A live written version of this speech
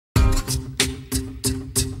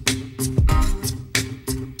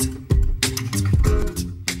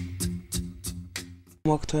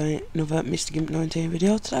welcome to another Mr. Gimp 19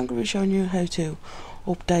 video. Today I'm going to be showing you how to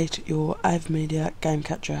update your AVerMedia Game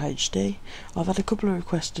Catcher HD. I've had a couple of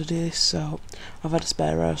requests to do this, so I've had a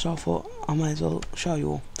spare hour, so I thought I might as well show you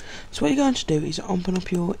all. So what you're going to do is open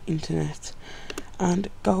up your internet and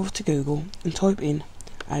go over to Google and type in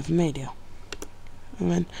AVerMedia.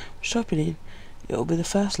 And then type it in, it'll be the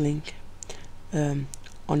first link on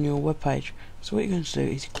your web page. So what you're going to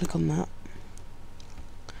do is click on that.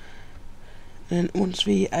 And then once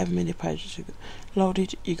the AVerMedia page is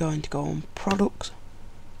loaded, you're going to go on Products,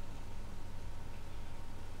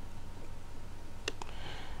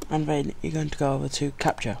 and then you're going to go over to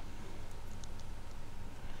Capture.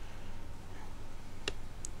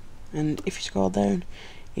 And if you scroll down,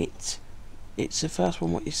 it's the first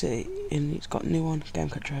one what you see, and it's got a new one, Game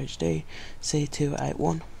Catcher HD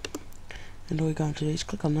C281. And all you're going to do is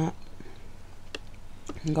click on that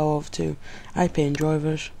and go over to IP and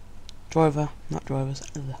driver, not drivers,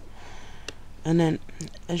 and then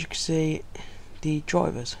as you can see, the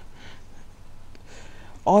drivers.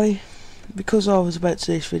 Because I was about to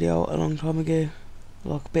do this video a long time ago,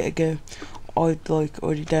 like a bit ago, I'd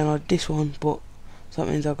already downloaded this one, but so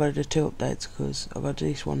that means I've got to do 2 updates because I've got to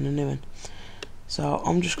do this one and a new one. So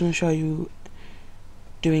I'm just going to show you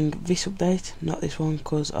doing this update, not this one,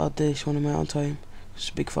 because I'll do this one in my own time. It's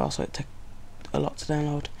a big file, so it takes a lot to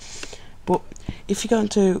download. But if you're going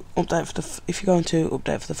to update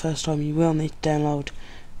for the first time, you will need to download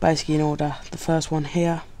basically in order. The first one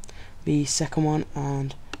here, the second one,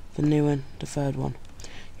 and the new one, the third one.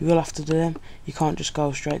 You will have to do them. You can't just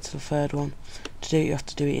go straight to the third one. To do it, you have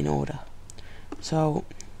to do it in order. So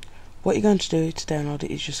what you're going to do to download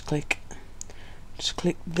it is just click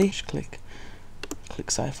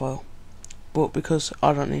save file. But because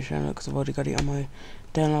I don't need to download because I've already got it on my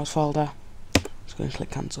downloads folder, I'm just going to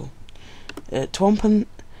click cancel. To open,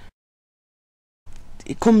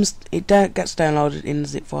 it gets downloaded in a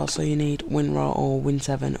zip file, so you need WinRAR or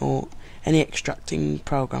Win7 or any extracting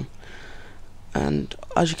program. And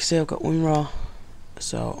as you can see, I've got WinRAR,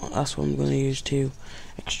 so that's what I'm going to use to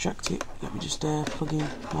extract it. Let me just plug in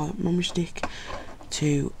my memory stick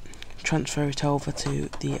to transfer it over to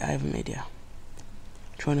the AVerMedia.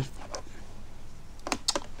 Trying to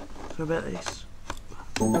about this.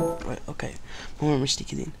 Right, okay, my memory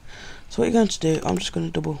stick is in. So what you're going to do, I'm just going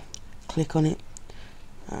to double click on it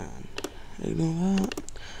and ignore that,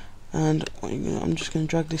 and I'm just going to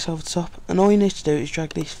drag this over the top, and all you need to do is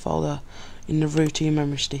drag this folder in the root of your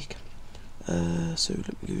memory stick. So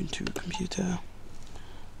let me go into computer,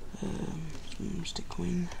 memory stick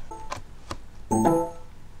win.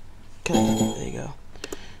 Okay, there you go,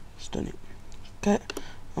 it's done it. Okay,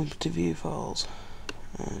 on to view files,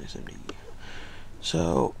 and it's empty.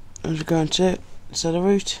 So as we're going to, instead of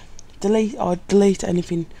root, I'd delete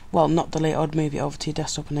anything, well not delete, I'd move it over to your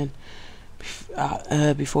desktop and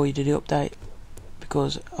then before you do the update,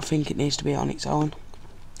 because I think it needs to be on its own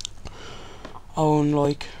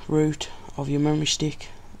like root of your memory stick,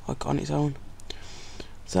 like on its own.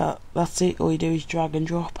 So that's it. All you do is drag and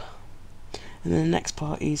drop, and then the next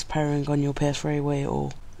part is powering on your PS3 way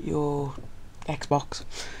or your Xbox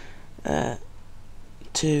to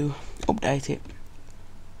update it.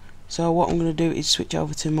 So what I'm going to do is switch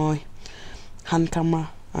over to my hand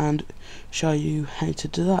camera and show you how to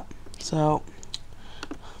do that. So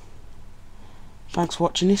thanks for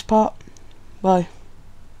watching this part. Bye.